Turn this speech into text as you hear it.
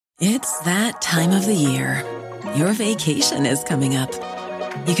It's that time of the year. Your vacation is coming up.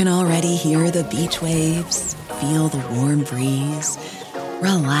 You can already hear the beach waves, feel the warm breeze,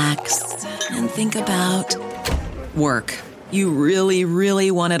 relax, and think about work. You really, really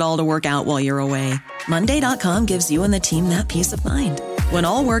want it all to work out while you're away. Monday.com gives you and the team that peace of mind. When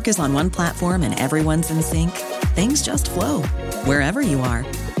all work is on one platform and everyone's in sync, things just flow. Wherever you are,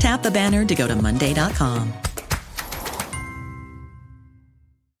 tap the banner to go to Monday.com.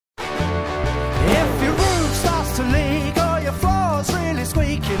 If your roof starts to leak or your floor's really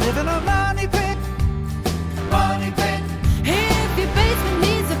squeak, you live in a money pit. Money pit. If your basement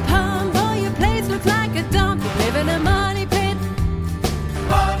needs a pump or your place looks like a dump, you live in a money pit.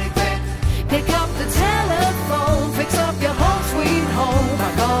 Money pit. Pick up the telephone, fix up your home sweet home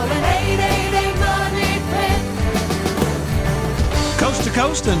by calling 888 Money Pit. Coast to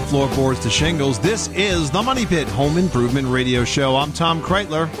coast and floorboards to shingles, this is the Money Pit Home Improvement Radio Show. I'm Tom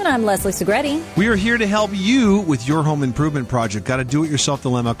Kreitler. And I'm Leslie Segretti. We are here to help you with your home improvement project. Got a do-it-yourself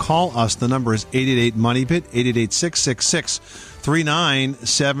dilemma? Call us. The number is 888-MONEY-PIT,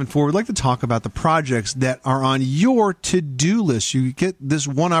 888-666-3974. We'd like to talk about the projects that are on your to-do list. You get this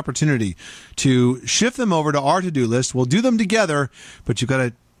one opportunity to shift them over to our to-do list. We'll do them together, but you've got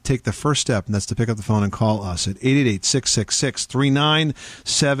to take the first step, and that's to pick up the phone and call us at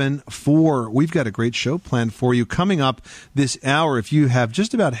 888-666-3974. We've got a great show planned for you coming up this hour. If you have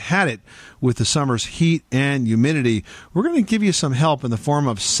just about had it with the summer's heat and humidity, we're going to give you some help in the form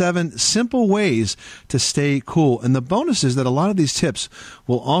of 7 simple ways to stay cool. And the bonus is that a lot of these tips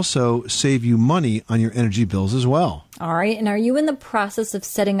will also save you money on your energy bills as well. All right. And are you in the process of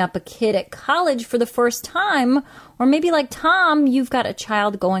setting up a kid at college for the first time? Or maybe like Tom, you've got a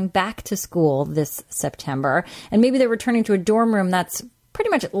child going back to school this September, and maybe they're returning to a dorm room that's pretty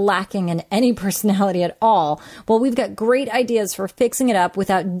much lacking in any personality at all. Well, we've got great ideas for fixing it up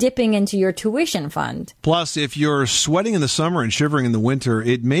without dipping into your tuition fund. Plus, if you're sweating in the summer and shivering in the winter,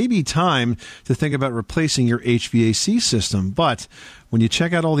 it may be time to think about replacing your HVAC system. But when you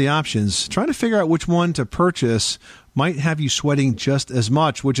check out all the options, trying to figure out which one to purchase might have you sweating just as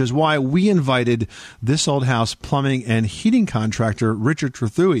much, which is why we invited This Old House plumbing and heating contractor Richard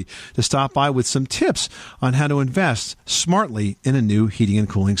Trethewey to stop by with some tips on how to invest smartly in a new heating and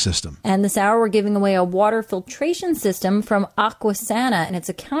cooling system. And this hour, we're giving away a water filtration system from Aquasana, and it's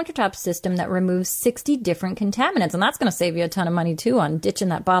a countertop system that removes 60 different contaminants, and that's going to save you a ton of money, too, on ditching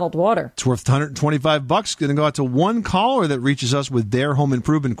that bottled water. It's worth $125. Going to go out to one caller that reaches us with their home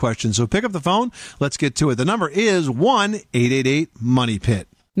improvement question. So pick up the phone. Let's get to it. The number is 1-888-MONEY-PIT.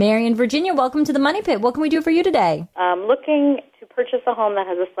 Mary in Virginia, welcome to the Money Pit. What can we do for you today? I'm looking to purchase a home that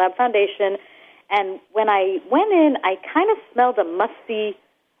has a slab foundation, and when I went in, I kind of smelled a musty,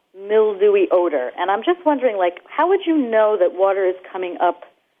 mildewy odor. And I'm just wondering, how would you know that water is coming up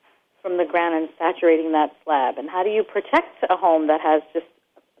from the ground and saturating that slab? And how do you protect a home that's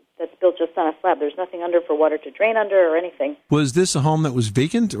built just on a slab? There's nothing under for water to drain under or anything. Was this a home that was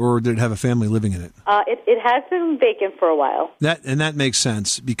vacant, or did it have a family living in it? It has been vacant for a while. That makes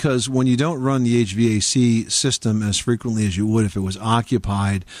sense, because when you don't run the HVAC system as frequently as you would if it was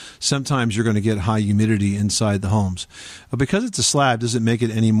occupied, sometimes you're going to get high humidity inside the homes. But because it's a slab, doesn't make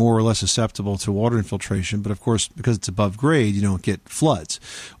it any more or less susceptible to water infiltration. But of course, because it's above grade, you don't get floods.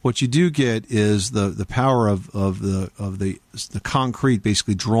 What you do get is the power of the concrete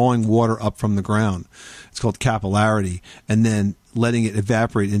basically drawing water up from the ground. It's called capillarity, and then letting it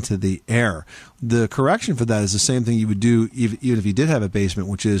evaporate into the air. The correction for that is the same thing you would do even if you did have a basement,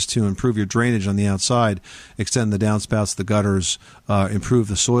 which is to improve your drainage on the outside, extend the downspouts, the gutters, improve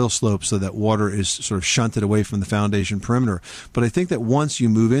the soil slope so that water is sort of shunted away from the foundation perimeter. But I think that once you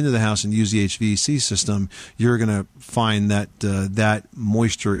move into the house and use the HVAC system, you're going to find that that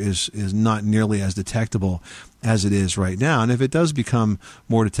moisture is not nearly as detectable as it is right now. And if it does become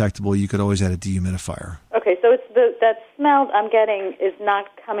more detectable, you could always add a dehumidifier. Okay, so it's that smell I'm getting is not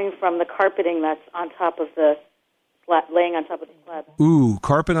coming from the carpeting that's on top of the slab, laying on top of the slab. Ooh,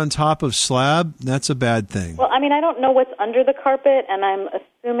 carpet on top of slab? That's a bad thing. Well, I mean, I don't know what's under the carpet, and I'm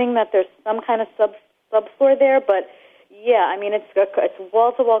assuming that there's some kind of subfloor there, but yeah, I mean, it's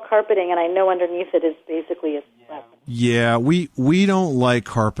wall-to-wall carpeting, and I know underneath it is basically a slab. Yeah, we don't like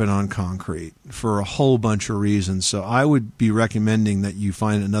carpet on concrete for a whole bunch of reasons, so I would be recommending that you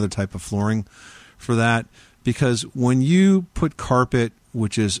find another type of flooring for that, because when you put carpet,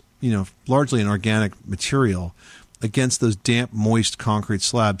 which is largely an organic material, against those damp, moist concrete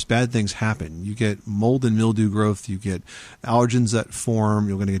slabs, bad things happen. You get mold and mildew growth. You get allergens that form.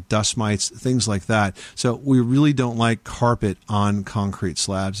 You're going to get dust mites, things like that. So we really don't like carpet on concrete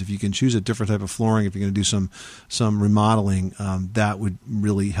slabs. If you can choose a different type of flooring, if you're going to do some remodeling, that would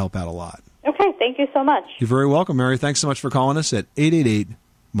really help out a lot. Okay, thank you so much. You're very welcome, Mary. Thanks so much for calling us at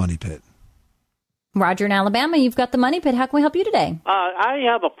 888-MONEY-PIT. Roger in Alabama, you've got the Money Pit. How can we help you today? I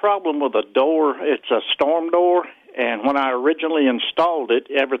have a problem with a door. It's a storm door, and when I originally installed it,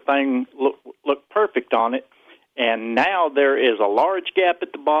 everything looked perfect on it. And now there is a large gap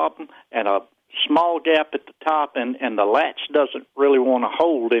at the bottom and a small gap at the top, and the latch doesn't really want to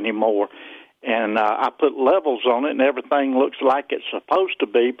hold anymore. And I put levels on it, and everything looks like it's supposed to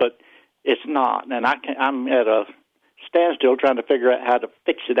be, but it's not. And I'm at a standstill trying to figure out how to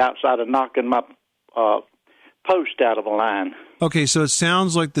fix it outside of knocking my post out of line. Okay, so it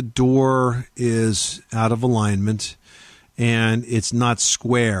sounds like the door is out of alignment and it's not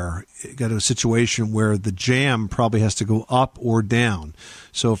square. You got a situation where the jamb probably has to go up or down.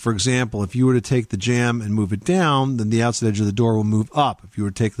 So, for example, if you were to take the jamb and move it down, then the outside edge of the door will move up. If you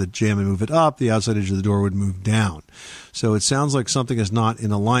were to take the jamb and move it up, the outside edge of the door would move down. So it sounds like something is not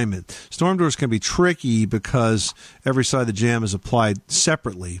in alignment. Storm doors can be tricky because every side of the jamb is applied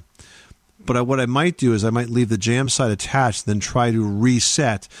separately. But what I might do is I might leave the jamb side attached, then try to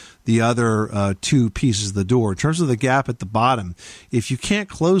reset the other two pieces of the door. In terms of the gap at the bottom, if you can't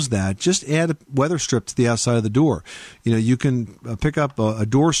close that, just add a weather strip to the outside of the door. You know, you can pick up a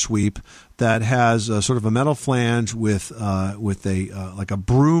door sweep that has sort of a metal flange with a like a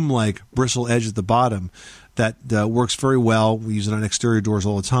broom-like bristle edge at the bottom. That works very well. We use it on exterior doors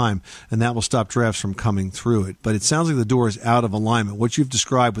all the time, and that will stop drafts from coming through it. But it sounds like the door is out of alignment. What you've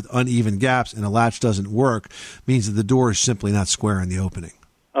described with uneven gaps and a latch doesn't work means that the door is simply not square in the opening.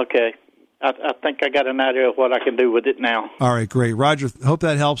 Okay. I think I got an idea of what I can do with it now. All right, great. Roger, hope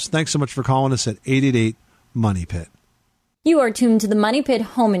that helps. Thanks so much for calling us at 888-MONEY-PIT. You are tuned to the Money Pit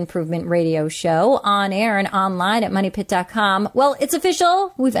Home Improvement Radio Show on air and online at moneypit.com. Well, it's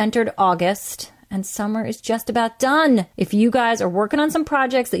official. We've entered August. And summer is just about done. If you guys are working on some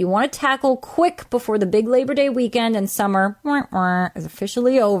projects that you want to tackle quick before the big Labor Day weekend and summer is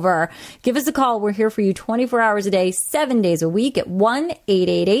officially over, give us a call. We're here for you 24 hours a day, 7 days a week at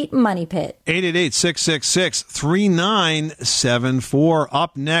 1-888-MONEY-PIT. 888-666-3974.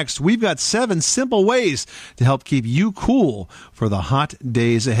 Up next, we've got 7 simple ways to help keep you cool for the hot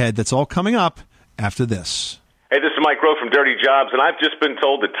days ahead. That's all coming up after this. Hey, this is Mike Rowe from Dirty Jobs, and I've just been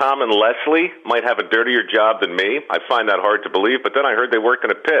told that Tom and Leslie might have a dirtier job than me. I find that hard to believe, but then I heard they work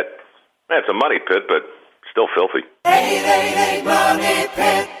in a pit. Man, it's a money pit, but still filthy. 888 Money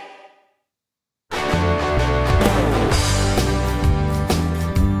Pit.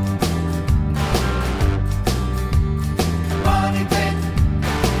 Money Pit.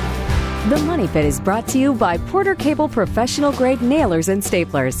 The Money Pit is brought to you by Porter Cable Professional Grade Nailers and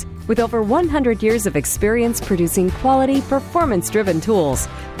Staplers. With over 100 years of experience producing quality, performance-driven tools,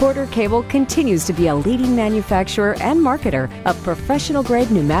 Porter Cable continues to be a leading manufacturer and marketer of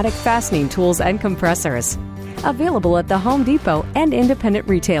professional-grade pneumatic fastening tools and compressors. Available at the Home Depot and independent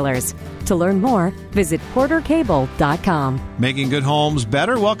retailers. To learn more, visit portercable.com. Making good homes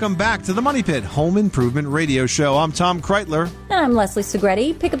better. Welcome back to the Money Pit Home Improvement Radio Show. I'm Tom Kreitler. And I'm Leslie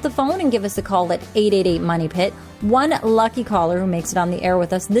Segretti. Pick up the phone and give us a call at 888-MONEY-PIT. One lucky caller who makes it on the air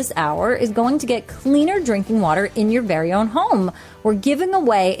with us this hour is going to get cleaner drinking water in your very own home. We're giving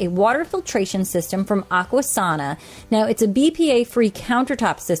away a water filtration system from Aquasana. Now, it's a BPA-free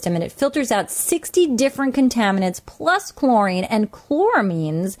countertop system, and it filters out 60 different contaminants plus chlorine and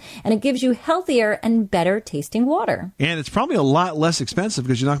chloramines, and it gives you healthier and better tasting water. And it's probably a lot less expensive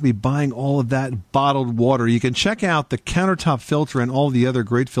because you're not going to be buying all of that bottled water. You can check out the countertop filter and all the other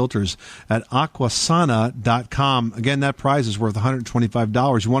great filters at aquasana.com. Again, that prize is worth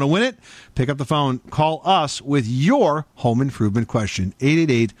 $125. You want to win it? Pick up the phone. Call us with your home improvement question.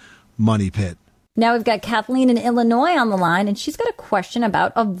 888-MONEY-PIT. Now we've got Kathleen in Illinois on the line, and she's got a question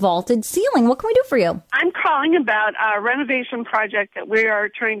about a vaulted ceiling. What can we do for you? I'm calling about a renovation project that we are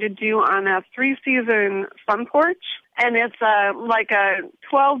trying to do on a 3-season sun porch. And it's like a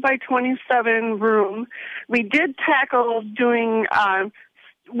 12 by 27 room. We did tackle doing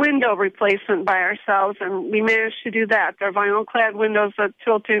window replacement by ourselves, and we managed to do that. They're vinyl-clad windows that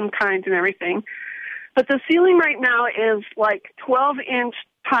tilt in kind and everything. But the ceiling right now is like 12-inch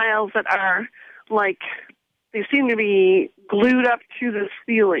tiles that are like, they seem to be glued up to the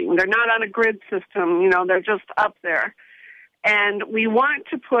ceiling. They're not on a grid system, you know, they're just up there. And we want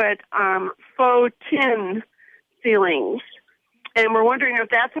to put faux tin ceilings. And we're wondering if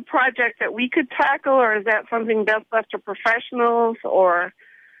that's a project that we could tackle, or is that something best left to professionals, or,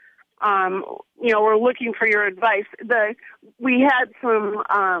 we're looking for your advice. We had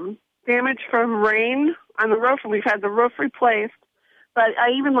some damage from rain on the roof, and we've had the roof replaced. But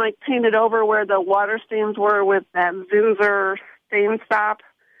I even, painted over where the water stains were with that Zinsser stain stop.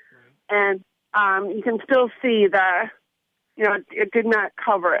 Right. And you can still see it did not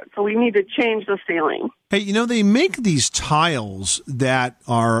cover it. So we need to change the ceiling. Hey, they make these tiles that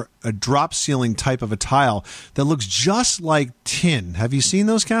are a drop ceiling type of a tile that looks just like tin. Have you seen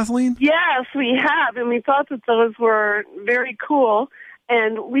those, Kathleen? Yes, we have. And we thought that those were very cool.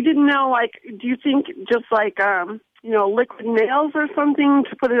 And we didn't know, do you think just liquid nails or something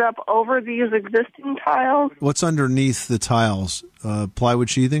to put it up over these existing tiles? What's underneath the tiles? Plywood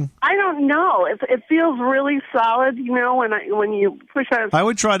sheathing? I don't know. It feels really solid, when you push on it. I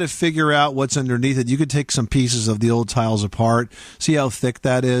would try to figure out what's underneath it. You could take some pieces of the old tiles apart, see how thick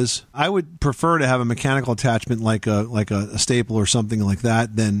that is. I would prefer to have a mechanical attachment like a staple or something like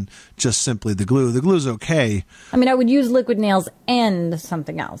that than just simply the glue. The glue's okay. I would use liquid nails and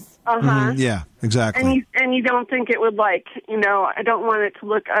something else. Uh-huh. Yeah, exactly. And you don't think it would I don't want it to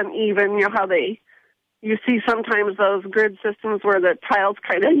look uneven, how you see sometimes those grid systems where the tiles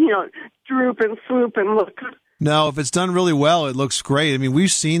kind of, droop and swoop and look. No, if it's done really well, it looks great.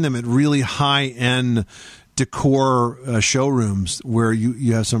 We've seen them at really high-end decor showrooms where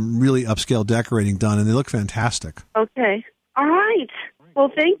you have some really upscale decorating done, and they look fantastic. Okay. All right.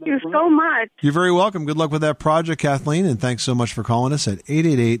 Well, thank you so much. You're very welcome. Good luck with that project, Kathleen, and thanks so much for calling us at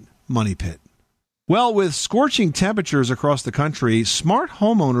 888-MONEY-PIT. Well, with scorching temperatures across the country, smart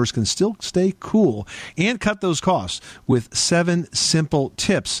homeowners can still stay cool and cut those costs with 7 simple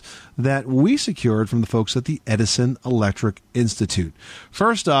tips that we secured from the folks at the Edison Electric Institute.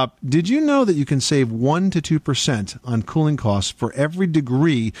 First up, did you know that you can save 1 to 2% on cooling costs for every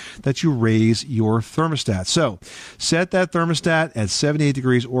degree that you raise your thermostat? So set that thermostat at 78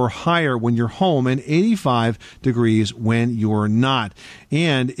 degrees or higher when you're home and 85 degrees when you're not.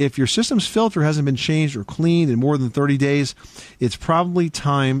 And if your system's filter hasn't been changed or cleaned in more than 30 days, it's probably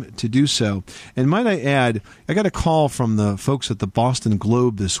time to do so. And might I add, I got a call from the folks at the Boston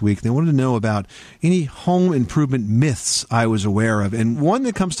Globe this week. They wanted to know about any home improvement myths I was aware of. And one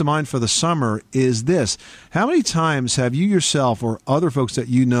that comes to mind for the summer is this. How many times have you yourself or other folks that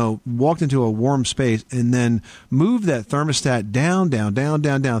you know walked into a warm space and then moved that thermostat down,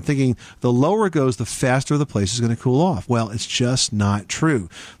 thinking the lower it goes, the faster the place is going to cool off? Well, it's just not true.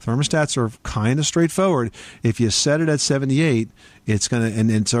 Thermostats are kind of straightforward. If you set it at 78, it's going to,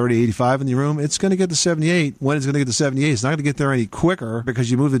 and it's already 85 in the room, it's going to get to 78. When it's going to get to 78, it's not going to get there any quicker because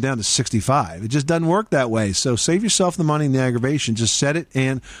you moved it down to 65. It just doesn't work that way. So save yourself the money and the aggravation. Just set it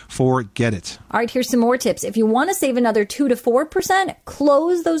and forget it. All right, here's some more tips. If you want to save another 2 to 4%,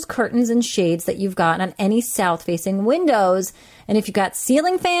 close those curtains and shades that you've got on any south-facing windows. And if you've got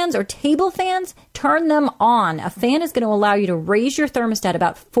ceiling fans or table fans, turn them on. A fan is going to allow you to raise your thermostat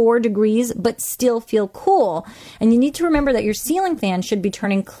about 4 degrees, but still feel cool. And you need to remember that your ceiling fan should be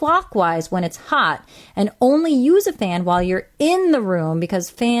turning clockwise when it's hot, and only use a fan while you're in the room because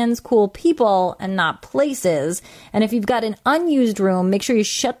fans cool people and not places. And if you've got an unused room, make sure you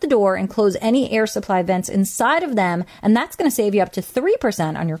shut the door and close any air supply vents inside of them, and that's going to save you up to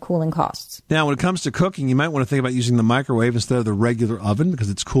 3% on your cooling costs. Now, when it comes to cooking, you might want to think about using the microwave instead of the regular oven because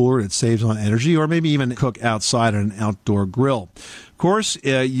it's cooler, it saves on energy, or maybe even cook outside on an outdoor grill. Of course,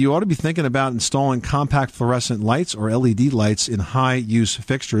 you ought to be thinking about installing compact fluorescent lights or LED lights in high-use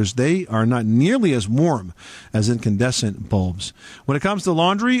fixtures. They are not nearly as warm as incandescent bulbs. When it comes to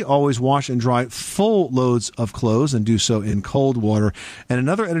laundry, always wash and dry full loads of clothes and do so in cold water. And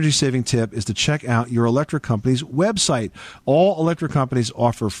another energy-saving tip is to check out your electric company's website. All electric companies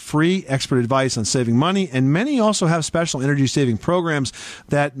offer free expert advice on saving money, and many also have special energy-saving programs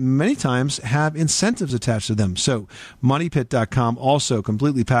that many times have incentives attached to them. So, MoneyPit.com also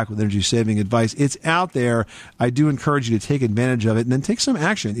completely packed with energy-saving advice. It's out there. I do encourage you to take advantage of it and then take some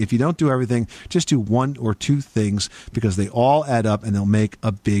action. If you don't do everything, just do 1 or 2 things because they all add up and they'll make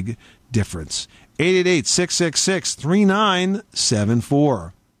a big difference.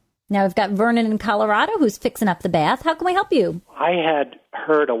 888-666-3974. Now we've got Vernon in Colorado who's fixing up the bath. How can we help you? I had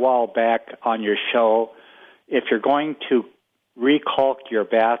heard a while back on your show, if you're going to recaulk your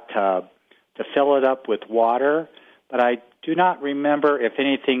bathtub, to fill it up with water, but I do not remember if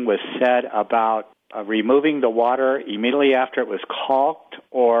anything was said about removing the water immediately after it was caulked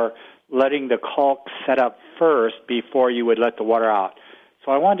or letting the caulk set up first before you would let the water out.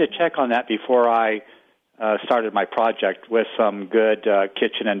 So I wanted to check on that before I started my project with some good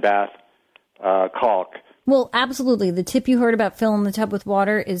kitchen and bath caulk. Well, absolutely. The tip you heard about filling the tub with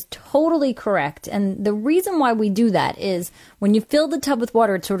water is totally correct. And the reason why we do that is when you fill the tub with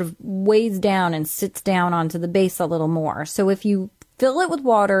water, it sort of weighs down and sits down onto the base a little more. So if you fill it with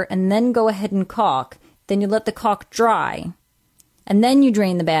water and then go ahead and caulk, then you let the caulk dry, and then you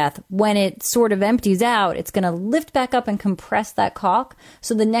drain the bath. When it sort of empties out, it's going to lift back up and compress that caulk.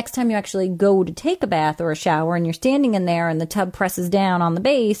 So the next time you actually go to take a bath or a shower and you're standing in there and the tub presses down on the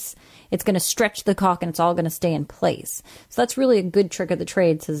base, it's going to stretch the caulk and it's all going to stay in place. So that's really a good trick of the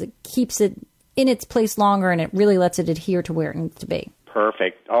trade, because it keeps it in its place longer and it really lets it adhere to where it needs to be.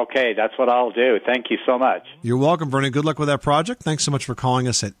 Perfect. Okay, that's what I'll do. Thank you so much. You're welcome, Vernon. Good luck with that project. Thanks so much for calling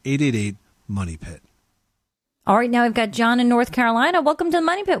us at 888-MONEY-PIT. All right, now we've got John in North Carolina. Welcome to the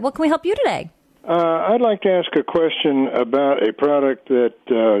Money Pit. What can we help you today? I'd like to ask a question about a product that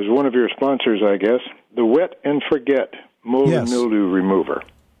is one of your sponsors, I guess, the Wet and Forget Mold and Mildew Remover.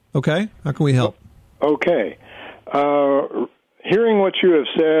 Okay. How can we help? Okay. Hearing what you have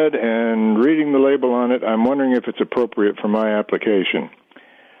said and reading the label on it, I'm wondering if it's appropriate for my application.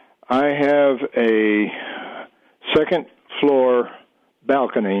 I have a second-floor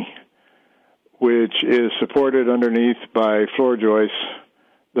balcony which is supported underneath by floor joists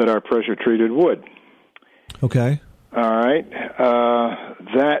that are pressure-treated wood. Okay. All right.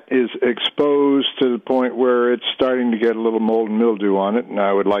 That is exposed to the point where it's starting to get a little mold and mildew on it, and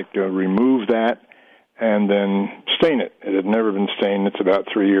I would like to remove that and then stain it. It had never been stained. It's about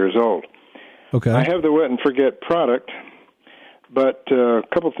 3 years old. Okay. I have the Wet and Forget product, but a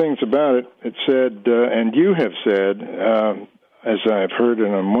couple things about it. It said, and you have said, as I've heard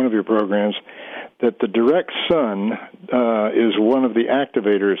in one of your programs, that the direct sun is one of the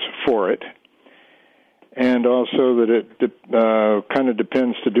activators for it, and also that it kind of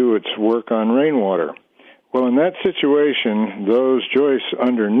depends to do its work on rainwater. Well, in that situation, those joists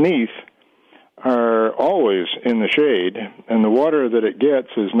underneath are always in the shade, and the water that it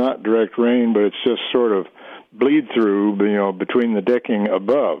gets is not direct rain, but it's just sort of bleed through, between the decking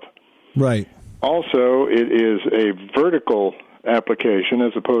above. Right. Also, it is a vertical application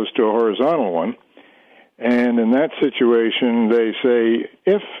as opposed to a horizontal one. And in that situation, they say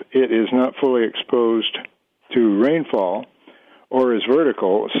if it is not fully exposed to rainfall or is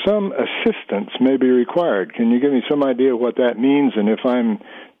vertical, some assistance may be required. Can you give me some idea what that means, and if I'm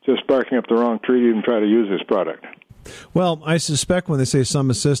just barking up the wrong tree to even try to use this product? Well, I suspect when they say some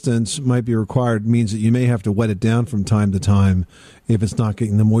assistance might be required means that you may have to wet it down from time to time if it's not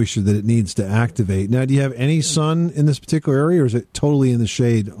getting the moisture that it needs to activate. Now, do you have any sun in this particular area, or is it totally in the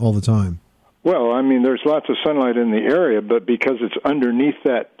shade all the time? Well, I mean, there's lots of sunlight in the area, but because it's underneath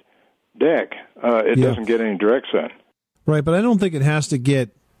that deck, it doesn't get any direct sun. Right, but I don't think it has to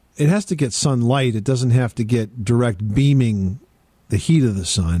get sunlight. It doesn't have to get direct beaming the heat of the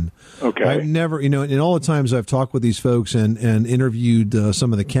sun. Okay. I've never, in all the times I've talked with these folks and interviewed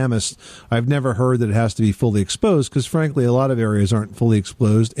some of the chemists, I've never heard that it has to be fully exposed, because frankly, a lot of areas aren't fully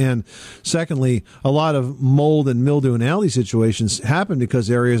exposed. And secondly, a lot of mold and mildew and alley situations happen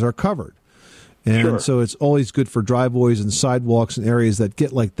because areas are covered. And so it's always good for driveways and sidewalks and areas that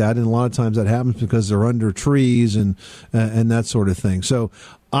get like that. And a lot of times that happens because they're under trees and that sort of thing. So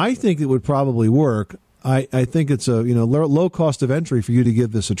I think it would probably work. I think it's a low cost of entry for you to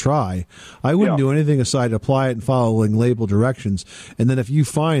give this a try. I wouldn't do anything aside apply it and following label directions. And then if you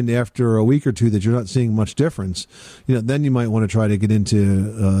find after a week or two that you're not seeing much difference, then you might want to try to get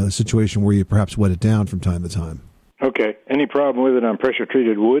into a situation where you perhaps wet it down from time to time. Okay. Any problem with it on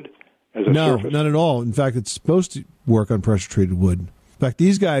pressure-treated wood as a surface? Not at all. In fact, it's supposed to work on pressure-treated wood. In fact,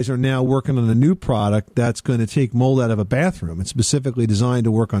 these guys are now working on a new product that's going to take mold out of a bathroom. It's specifically designed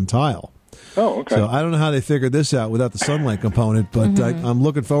to work on tile. Oh, okay. So I don't know how they figured this out without the sunlight component, but I'm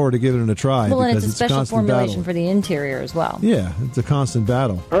looking forward to giving it a try. Well, and because it's a special formulation battle for the interior as well. Yeah, it's a constant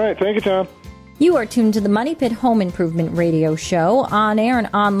battle. All right, thank you, Tom. You are tuned to the Money Pit Home Improvement Radio Show, on air and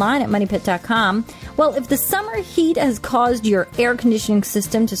online at moneypit.com. Well, if the summer heat has caused your air conditioning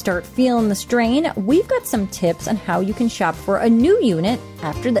system to start feeling the strain, we've got some tips on how you can shop for a new unit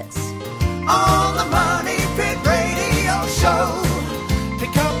after this. On the Money Pit Radio Show,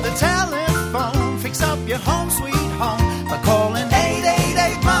 pick up the telephone, fix up your home sweet home by calling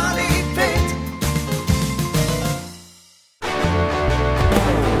 888-MONEY-PIT.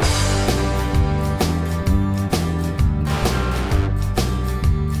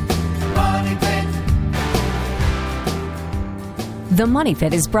 The Money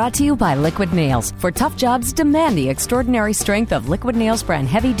Pit is brought to you by Liquid Nails. For tough jobs, demand the extraordinary strength of Liquid Nails brand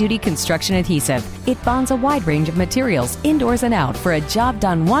heavy-duty construction adhesive. It bonds a wide range of materials, indoors and out, for a job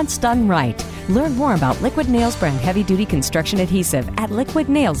done once, done right. Learn more about Liquid Nails brand heavy-duty construction adhesive at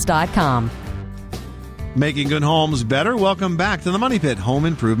liquidnails.com. Making good homes better. Welcome back to the Money Pit Home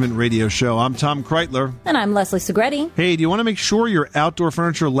Improvement Radio Show. I'm Tom Kreitler. And I'm Leslie Segretti. Hey, do you want to make sure your outdoor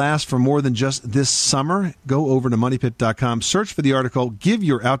furniture lasts for more than just this summer? Go over to moneypit.com, search for the article, give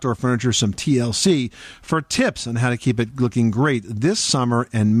your outdoor furniture some TLC for tips on how to keep it looking great this summer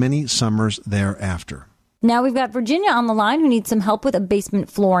and many summers thereafter. Now we've got Virginia on the line who needs some help with a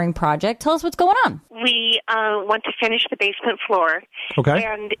basement flooring project. Tell us what's going on. We want to finish the basement floor. Okay.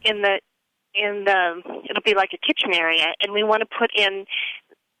 And it'll be like a kitchen area, and we want to put in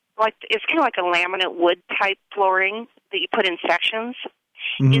it's kind of like a laminate wood type flooring that you put in sections.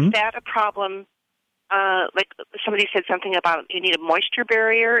 Mm-hmm. Is that a problem? Like somebody said something about you need a moisture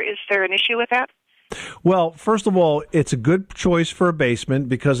barrier. Is there an issue with that? Well, first of all, it's a good choice for a basement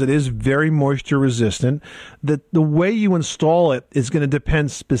because it is very moisture resistant. The way you install it is going to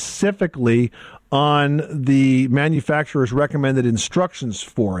depend specifically on the manufacturer's recommended instructions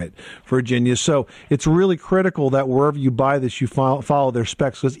for it, Virginia. So it's really critical that wherever you buy this, you follow their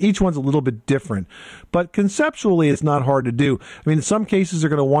specs because each one's a little bit different. But conceptually, it's not hard to do. I mean, in some cases, they're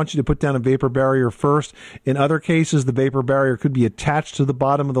going to want you to put down a vapor barrier first. In other cases, the vapor barrier could be attached to the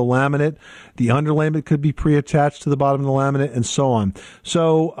bottom of the laminate. The underlayment could be pre-attached to the bottom of the laminate, and so on.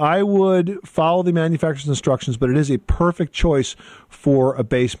 So I would follow the manufacturer's instructions, but it is a perfect choice for a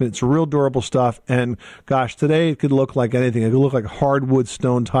basement. It's real durable stuff. And gosh, today it could look like anything. It could look like hardwood,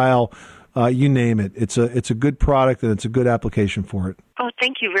 stone tile, you name it. It's a good product and it's a good application for it. Oh,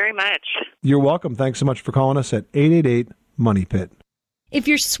 thank you very much. You're welcome. Thanks so much for calling us at 888-MONEY-PIT. If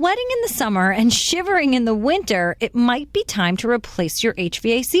you're sweating in the summer and shivering in the winter, it might be time to replace your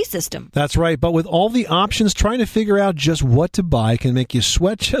HVAC system. That's right. But with all the options, trying to figure out just what to buy can make you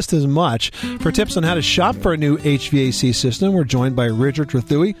sweat just as much. For tips on how to shop for a new HVAC system, we're joined by Richard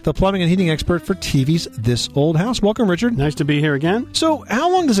Trethewey, the plumbing and heating expert for TV's This Old House. Welcome, Richard. Nice to be here again. So how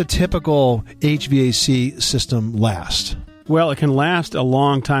long does a typical HVAC system last? Well, it can last a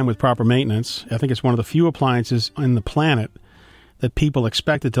long time with proper maintenance. I think it's one of the few appliances on the planet that people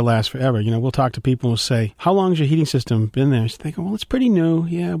expect it to last forever. You know, we'll talk to people and we'll say, how long has your heating system been there? They go, well, it's pretty new.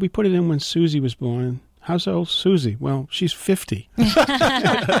 Yeah, we put it in when Susie was born. How's old Susie? Well, she's 50.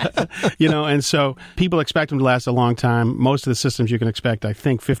 You know, and so people expect them to last a long time. Most of the systems you can expect, I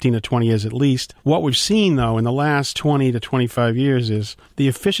think, 15 to 20 years at least. What we've seen, though, in the last 20 to 25 years is the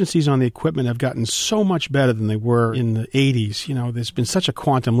efficiencies on the equipment have gotten so much better than they were in the 80s. You know, there's been such a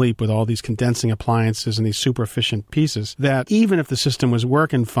quantum leap with all these condensing appliances and these super efficient pieces that even if the system was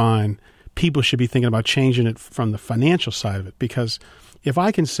working fine, people should be thinking about changing it from the financial side of it, because if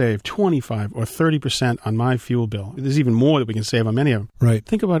I can save 25 or 30% on my fuel bill, there's even more that we can save on many of them. Right.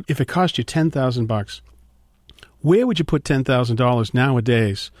 Think about if it cost you $10,000. Where would you put $10,000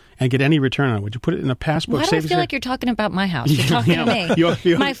 nowadays and get any return on it? Would you put it in a passbook? Why do I feel like you're talking about my house? You're talking to me.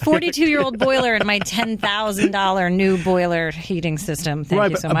 My 42-year-old boiler and my $10,000 new boiler heating system.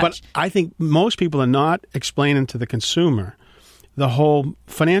 Thank you so much. But I think most people are not explaining to the consumer the whole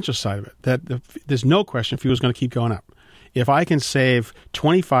financial side of it, that there's no question fuel is going to keep going up. If I can save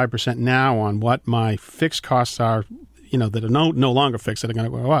 25% now on what my fixed costs are, you know, that are no longer fixed, that are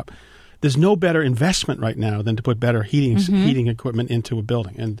going to go up, there's no better investment right now than to put better heating equipment into a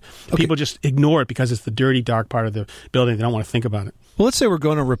building. And people just ignore it because it's the dirty, dark part of the building. They don't want to think about it. Well, let's say we're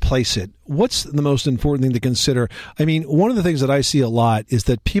going to replace it. What's the most important thing to consider? I mean, one of the things that I see a lot is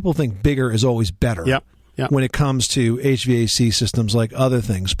that people think bigger is always better. Yep. When it comes to HVAC systems like other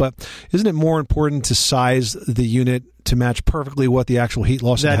things. But isn't it more important to size the unit to match perfectly what the actual heat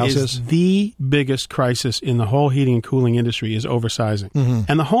loss of the house is? The biggest crisis in the whole heating and cooling industry is oversizing. Mm-hmm.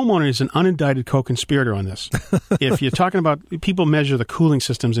 And the homeowner is an unindicted co-conspirator on this. If you're talking about, people measure the cooling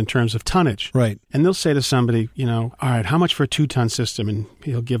systems in terms of tonnage. Right. And they'll say to somebody, you know, all right, how much for a 2-ton system? And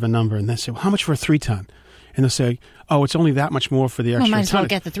he'll give a number. And they say, well, how much for a 3-ton? And they'll say, oh, it's only that much more for the extra might as well tonnage.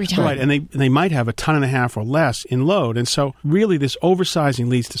 get the 3-ton. Right, and they might have a 1.5 tons or less in load. And so really this oversizing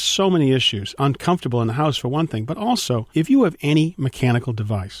leads to so many issues. Uncomfortable in the house for one thing, but also if you have any mechanical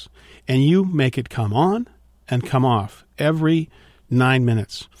device and you make it come on and come off every 9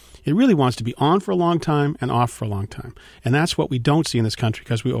 minutes, it really wants to be on for a long time and off for a long time. And that's what we don't see in this country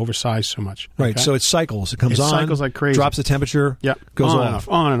because we oversize so much. Right, so it cycles. It comes on, cycles like crazy. Drops the temperature, goes off.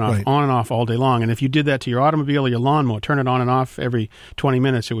 On and off, right. On and off all day long. And if you did that to your automobile or your lawnmower, turn it on and off every 20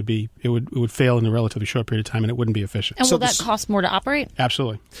 minutes, it would fail in a relatively short period of time and it wouldn't be efficient. And will that cost more to operate?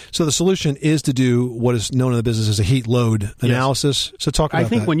 Absolutely. So the solution is to do what is known in the business as a heat load analysis. So talk about that. I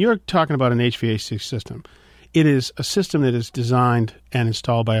think when you're talking about an HVAC system, It is a system that is designed and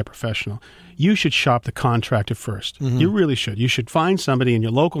installed by a professional. You should shop the contractor first. Mm-hmm. You really should. You should find somebody in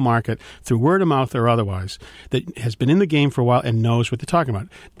your local market, through word of mouth or otherwise, that has been in the game for a while and knows what they're talking about.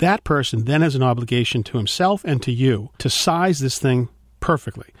 That person then has an obligation to himself and to you to size this thing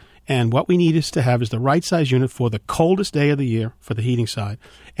perfectly. And what we need is to have is the right size unit for the coldest day of the year for the heating side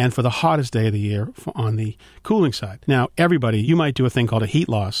and for the hottest day of the year on the cooling side. Now, everybody, you might do a thing called a heat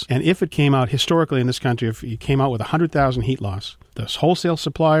loss. And if it came out historically in this country, if you came out with 100,000 heat loss, the wholesale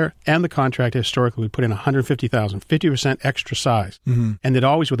supplier and the contractor historically would put in 150,000, 50% extra size. Mm-hmm. And they'd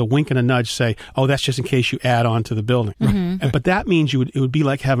always, with a wink and a nudge, say, oh, that's just in case you add on to the building. Mm-hmm. But that means it would be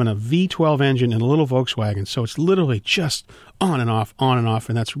like having a V12 engine in a little Volkswagen. So it's literally just on and off,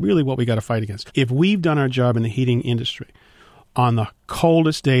 and that's really what we got to fight against. If we've done our job in the heating industry on the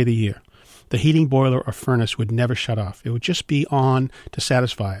coldest day of the year, the heating boiler or furnace would never shut off. It would just be on to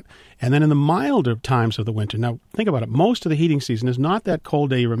satisfy it. And then in the milder times of the winter, now think about it, most of the heating season is not that cold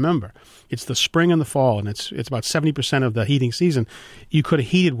day you remember. It's the spring and the fall, and it's about 70% of the heating season. You could have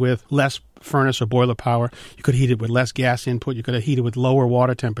heated with less furnace or boiler power. You could have heated with less gas input. You could have heated with lower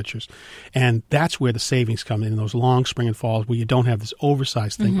water temperatures. And that's where the savings come in those long spring and falls where you don't have this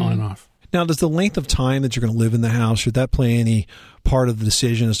oversized thing on and off. Now, does the length of time that you're going to live in the house, should that play any part of the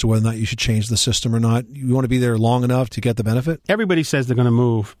decision as to whether or not you should change the system or not? You want to be there long enough to get the benefit? Everybody says they're going to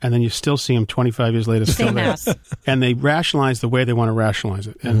move, and then you still see them 25 years later still there. And they rationalize the way they want to rationalize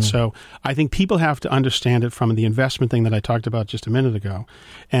it. And so I think people have to understand it from the investment thing that I talked about just a minute ago,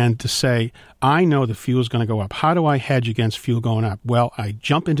 and to say, I know the fuel's going to go up. How do I hedge against fuel going up? Well, I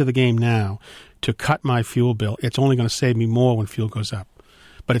jump into the game now to cut my fuel bill. It's only going to save me more when fuel goes up.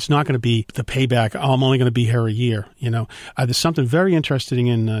 But it's not going to be the payback, oh, I'm only going to be here a year. There's something very interesting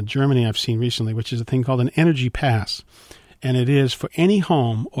in Germany I've seen recently, which is a thing called an energy pass. And it is for any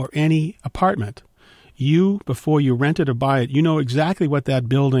home or any apartment. You, before you rent it or buy it, you know exactly what that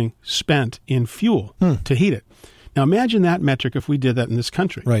building spent in fuel to heat it. Now, imagine that metric if we did that in this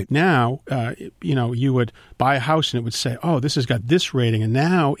country. Right. Now, you would buy a house and it would say, oh, this has got this rating. And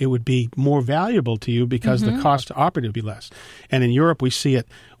now it would be more valuable to you because the cost to operate would be less. And in Europe, we see it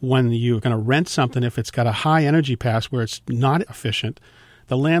when you're going to rent something. If it's got a high energy pass where it's not efficient,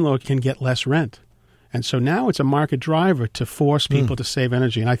 the landlord can get less rent. And so now it's a market driver to force people to save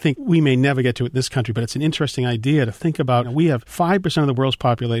energy. And I think we may never get to it in this country, but it's an interesting idea to think about. We have 5% of the world's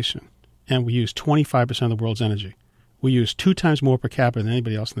population, and we use 25% of the world's energy. We use 2 times more per capita than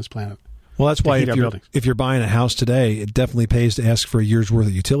anybody else on this planet. Well, that's why if you're buying a house today, it definitely pays to ask for a year's worth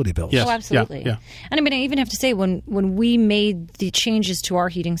of utility bills. Yes. Oh, absolutely. Yeah. And I mean, I even have to say, when we made the changes to our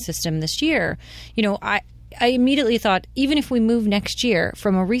heating system this year, I immediately thought, even if we move next year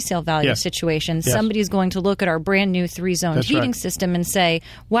from a resale value situation, somebody's going to look at our brand new 3-zone heating system and say,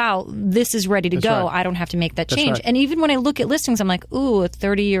 wow, this is ready to go. I don't have to make that change. And even when I look at listings, I'm like, ooh, a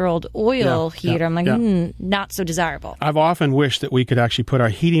 30-year-old oil heater. I'm like, not so desirable. I've often wished that we could actually put our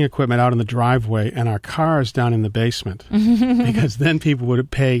heating equipment out in the driveway and our cars down in the basement because then people would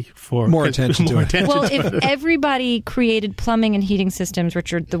pay for more attention to it. Well, if everybody created plumbing and heating systems,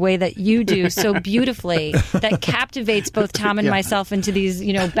 Richard, the way that you do so beautifully, that captivates both Tom and myself into these,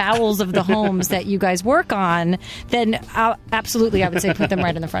 bowels of the homes that you guys work on, then absolutely I would say put them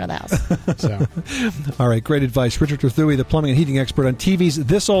right in the front of the house. All right, great advice. Richard Terthui, the plumbing and heating expert on TV's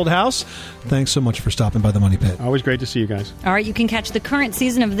This Old House. Thanks so much for stopping by the Money Pit. Always great to see you guys. All right, you can catch the current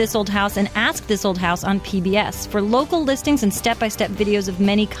season of This Old House and Ask This Old House on PBS. For local listings and step-by-step videos of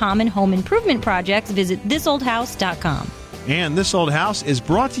many common home improvement projects, visit thisoldhouse.com. And This Old House is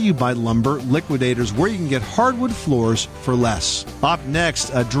brought to you by Lumber Liquidators, where you can get hardwood floors for less. Up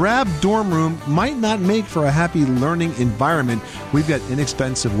next, a drab dorm room might not make for a happy learning environment. We've got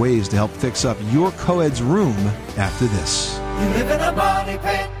inexpensive ways to help fix up your co-ed's room after this. You live in a money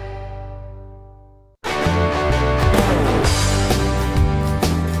pit.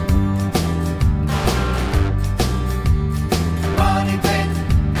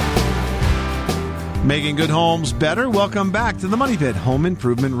 Making good homes better. Welcome back to the Money Pit Home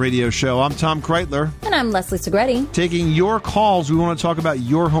Improvement Radio Show. I'm Tom Kreitler. And I'm Leslie Segretti. Taking your calls. We want to talk about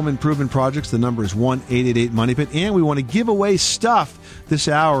your home improvement projects. The number is 1-888-MONEY-PIT. And we want to give away stuff. This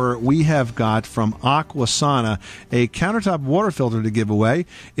hour, we have got from Aquasana a countertop water filter to give away.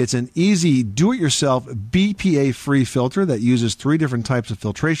 It's an easy, do-it-yourself, BPA-free filter that uses 3 different types of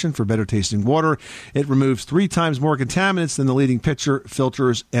filtration for better tasting water. It removes 3 times more contaminants than the leading pitcher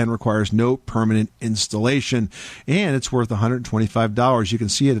filters and requires no permanent installation. installation, and it's worth $125. You can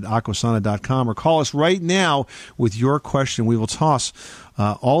see it at aquasana.com or call us right now with your question. We will toss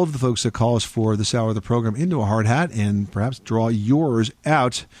all of the folks that call us for this hour of the program into a hard hat and perhaps draw yours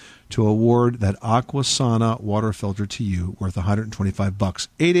out to award that Aquasana water filter to you worth $125.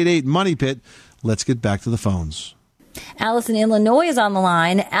 888-MONEY-PIT. Let's get back to the phones. Alice in Illinois is on the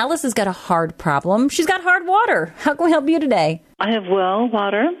line. Alice has got a hard problem. She's got hard water. How can we help you today? I have well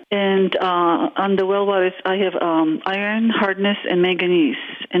water, and on the well waters, I have iron, hardness, and manganese.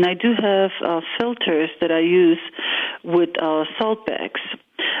 And I do have filters that I use with salt bags.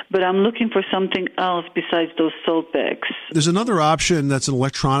 But I'm looking for something else besides those salt bags. There's another option that's an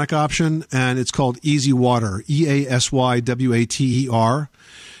electronic option, and it's called Easy Water, EASYWATER.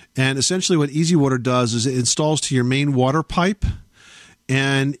 And essentially what Easy Water does is it installs to your main water pipe,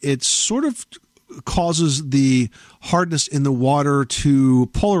 and it sort of causes the hardness in the water to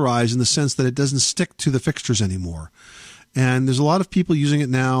polarize in the sense that it doesn't stick to the fixtures anymore. And there's a lot of people using it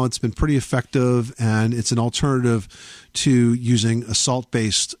now. It's been pretty effective, and it's an alternative to using a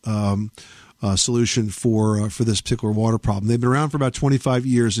salt-based solution for this particular water problem. They've been around for about 25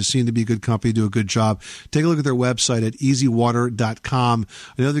 years. They seem to be a good company, do a good job. Take a look at their website at easywater.com.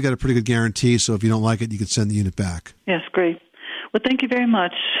 I know they've got a pretty good guarantee, so if you don't like it, you can send the unit back. Yes, great. Well, thank you very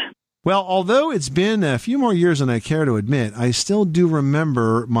much. Well, although it's been a few more years than I care to admit, I still do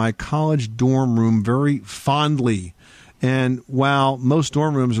remember my college dorm room very fondly. And while most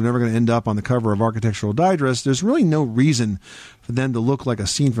dorm rooms are never going to end up on the cover of Architectural Digest, there's really no reason for them to look like a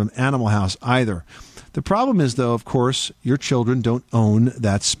scene from Animal House either. The problem is, though, of course, your children don't own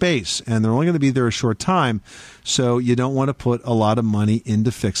that space, and they're only going to be there a short time, so you don't want to put a lot of money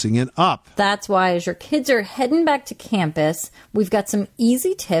into fixing it up. That's why as your kids are heading back to campus, we've got some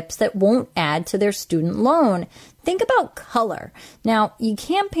easy tips that won't add to their student loan. Think about color. Now, you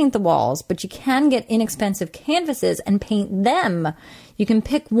can't paint the walls, but you can get inexpensive canvases and paint them. You can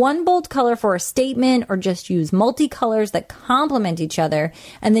pick one bold color for a statement or just use multicolors that complement each other,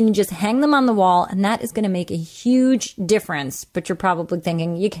 and then you just hang them on the wall, and that is going to make a huge difference. But you're probably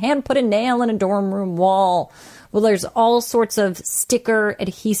thinking, you can't put a nail in a dorm room wall. Well, there's all sorts of sticker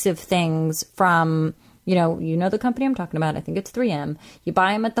adhesive things from... You know the company I'm talking about. I think it's 3M. You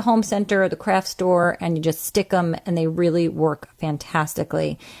buy them at the home center or the craft store, and you just stick them, and they really work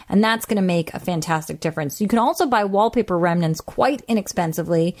fantastically. And that's going to make a fantastic difference. You can also buy wallpaper remnants quite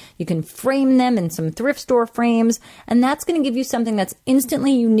inexpensively. You can frame them in some thrift store frames, and that's going to give you something that's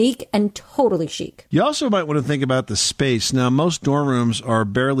instantly unique and totally chic. You also might want to think about the space. Now, most dorm rooms are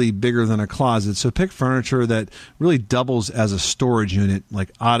barely bigger than a closet, so pick furniture that really doubles as a storage unit,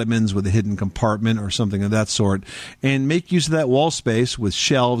 like ottomans with a hidden compartment or something of that sort, and make use of that wall space with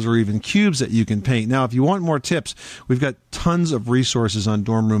shelves or even cubes that you can paint. Now, if you want more tips, we've got tons of resources on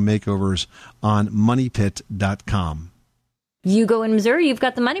dorm room makeovers on moneypit.com. Hugo in Missouri, you've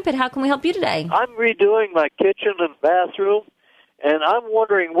got the Money Pit. How can we help you today? I'm redoing my kitchen and bathroom, and I'm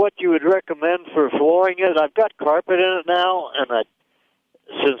wondering what you would recommend for flooring it. I've got carpet in it now, and I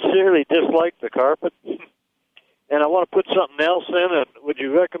sincerely dislike the carpet, and I want to put something else in it. Would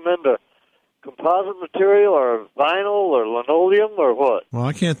you recommend a composite material or vinyl or linoleum or what? Well,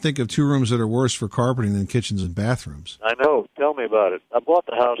 I can't think of two rooms that are worse for carpeting than kitchens and bathrooms. I know. Tell me about it. I bought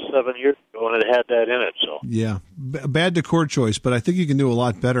the house 7 years ago and it had that in it. So yeah, bad decor choice, but I think you can do a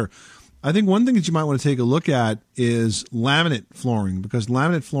lot better. I think one thing that you might want to take a look at is laminate flooring, because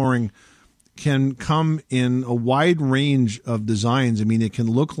laminate flooring can come in a wide range of designs. I mean, it can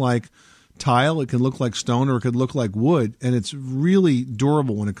look like tile, it can look like stone, or it could look like wood, and it's really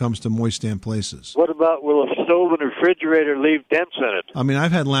durable when it comes to moist, damp places. What about, will a stove and refrigerator leave dents in it? I mean,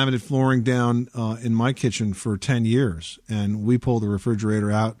 I've had laminate flooring down in my kitchen for 10 years, and we pull the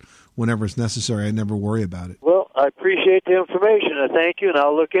refrigerator out whenever it's necessary. I never worry about it. Well, I appreciate the information. I thank you, and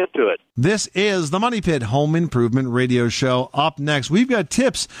I'll look into it. This is the Money Pit Home Improvement Radio Show. Up next, we've got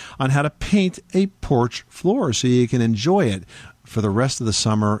tips on how to paint a porch floor so you can enjoy it for the rest of the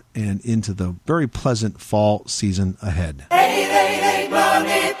summer and into the very pleasant fall season ahead. 888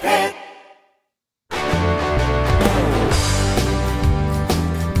 Money Pit.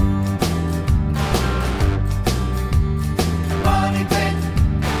 Money Pit.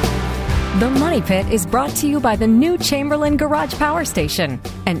 The Money Pit is brought to you by the new Chamberlain Garage Power Station,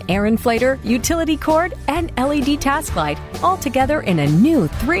 an air inflator, utility cord, and LED task light, all together in a new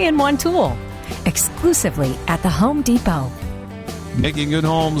 3-in-1 tool, exclusively at the Home Depot. Making good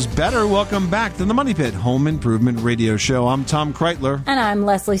homes better. Welcome back to the Money Pit Home Improvement Radio Show. I'm Tom Kreitler. And I'm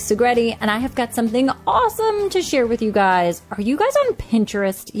Leslie Segretti, and I have got something awesome to share with you guys. Are you guys on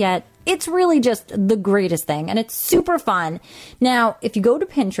Pinterest yet? It's really just the greatest thing, and it's super fun. Now, if you go to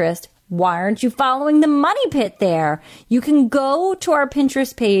Pinterest, Why aren't you following the Money Pit there? You can go to our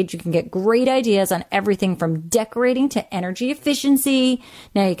Pinterest page. You can get great ideas on everything from decorating to energy efficiency.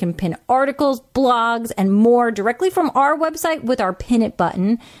 Now you can pin articles, blogs, and more directly from our website with our Pin It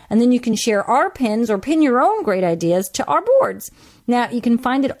button. And then you can share our pins or pin your own great ideas to our boards. Now, you can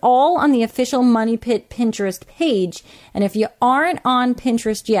find it all on the official Money Pit Pinterest page. And if you aren't on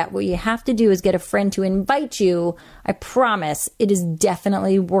Pinterest yet, what you have to do is get a friend to invite you. I promise it is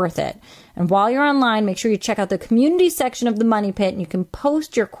definitely worth it. And while you're online, make sure you check out the community section of the Money Pit, and you can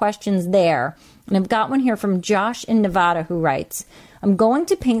post your questions there. And I've got one here from Josh in Nevada who writes, I'm going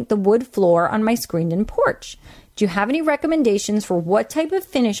to paint the wood floor on my screened-in porch. Do you have any recommendations for what type of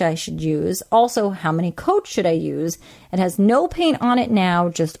finish I should use? Also, how many coats should I use? It has no paint on it now,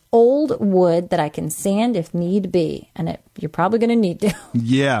 just old wood that I can sand if need be. And you're probably going to need to.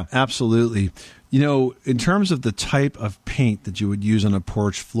 Yeah, absolutely. You know, in terms of the type of paint that you would use on a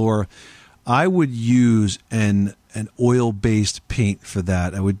porch floor, I would use an oil-based paint for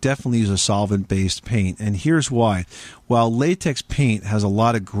that. I would definitely use a solvent-based paint. And here's why. While latex paint has a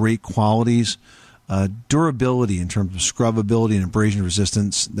lot of great qualities, durability in terms of scrubbability and abrasion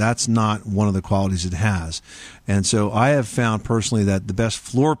resistance, that's not one of the qualities it has. And so I have found personally that the best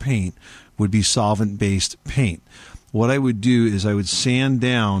floor paint would be solvent-based paint. What I would do is I would sand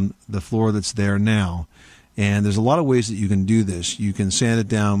down the floor that's there now. And there's a lot of ways that you can do this. You can sand it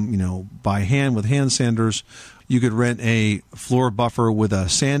down, by hand with hand sanders. You could rent a floor buffer with a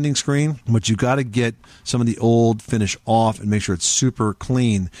sanding screen, but you got to get some of the old finish off and make sure it's super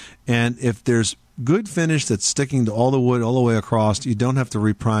clean. And if there's good finish that's sticking to all the wood all the way across, you don't have to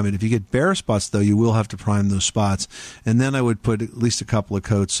reprime it. If you get bare spots, though, you will have to prime those spots. And then I would put at least a couple of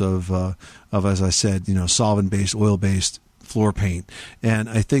coats of as I said, solvent-based, oil-based floor paint. And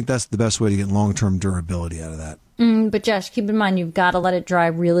I think that's the best way to get long-term durability out of that. But Josh, keep in mind, you've got to let it dry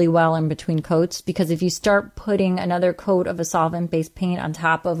really well in between coats, because if you start putting another coat of a solvent-based paint on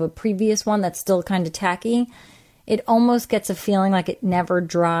top of a previous one that's still kind of tacky, it almost gets a feeling like it never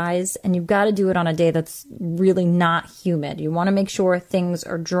dries, and you've got to do it on a day that's really not humid. You want to make sure things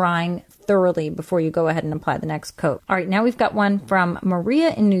are drying thoroughly before you go ahead and apply the next coat. All right, now we've got one from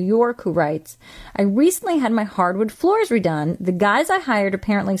Maria in New York who writes, I recently had my hardwood floors redone. The guys I hired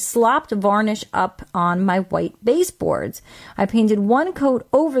apparently slopped varnish up on my white baseboards. I painted one coat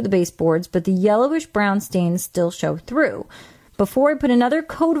over the baseboards, but the yellowish brown stains still show through. Before I put another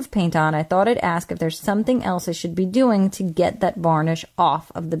coat of paint on, I thought I'd ask if there's something else I should be doing to get that varnish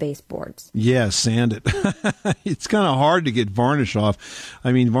off of the baseboards. Yeah, sand it. It's kind of hard to get varnish off.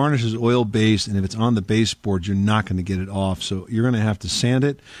 I mean, varnish is oil-based, and if it's on the baseboard, you're not going to get it off. So you're going to have to sand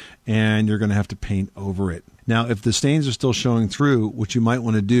it, and you're going to have to paint over it. Now, if the stains are still showing through, what you might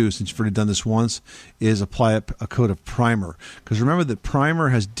want to do, since you've already done this once, is apply a coat of primer. Because remember that primer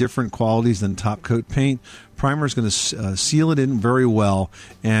has different qualities than top coat paint. Primer is going to seal it in very well,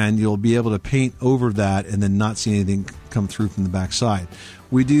 and you'll be able to paint over that and then not see anything come through from the backside.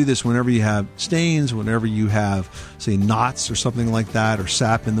 We do this whenever you have stains, whenever you have, say, knots or something like that, or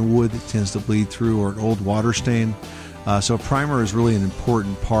sap in the wood that tends to bleed through, or an old water stain. So primer is really an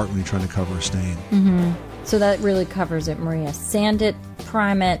important part when you're trying to cover a stain. Mm-hmm. So that really covers it, Maria. Sand it,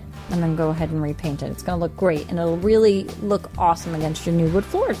 prime it, and then go ahead and repaint it. It's going to look great, and it'll really look awesome against your new wood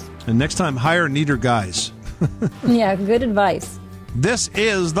floors. And next time, hire neater guys. Yeah, good advice. This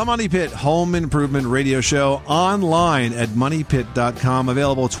is the Money Pit Home Improvement Radio Show, online at moneypit.com,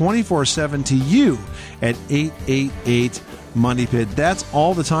 available 24/7 to you at 888-MONEYPIT. That's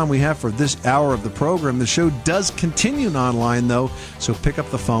all the time we have for this hour of the program. The show does continue online, though, so pick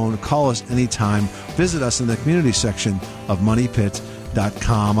up the phone, call us anytime, visit us in the community section of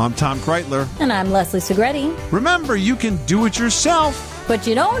moneypit.com. I'm Tom Kreitler. And I'm Leslie Segretti. Remember, you can do it yourself, but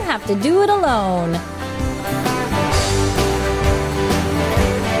you don't have to do it alone.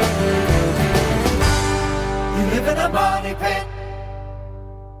 You live in a money pit.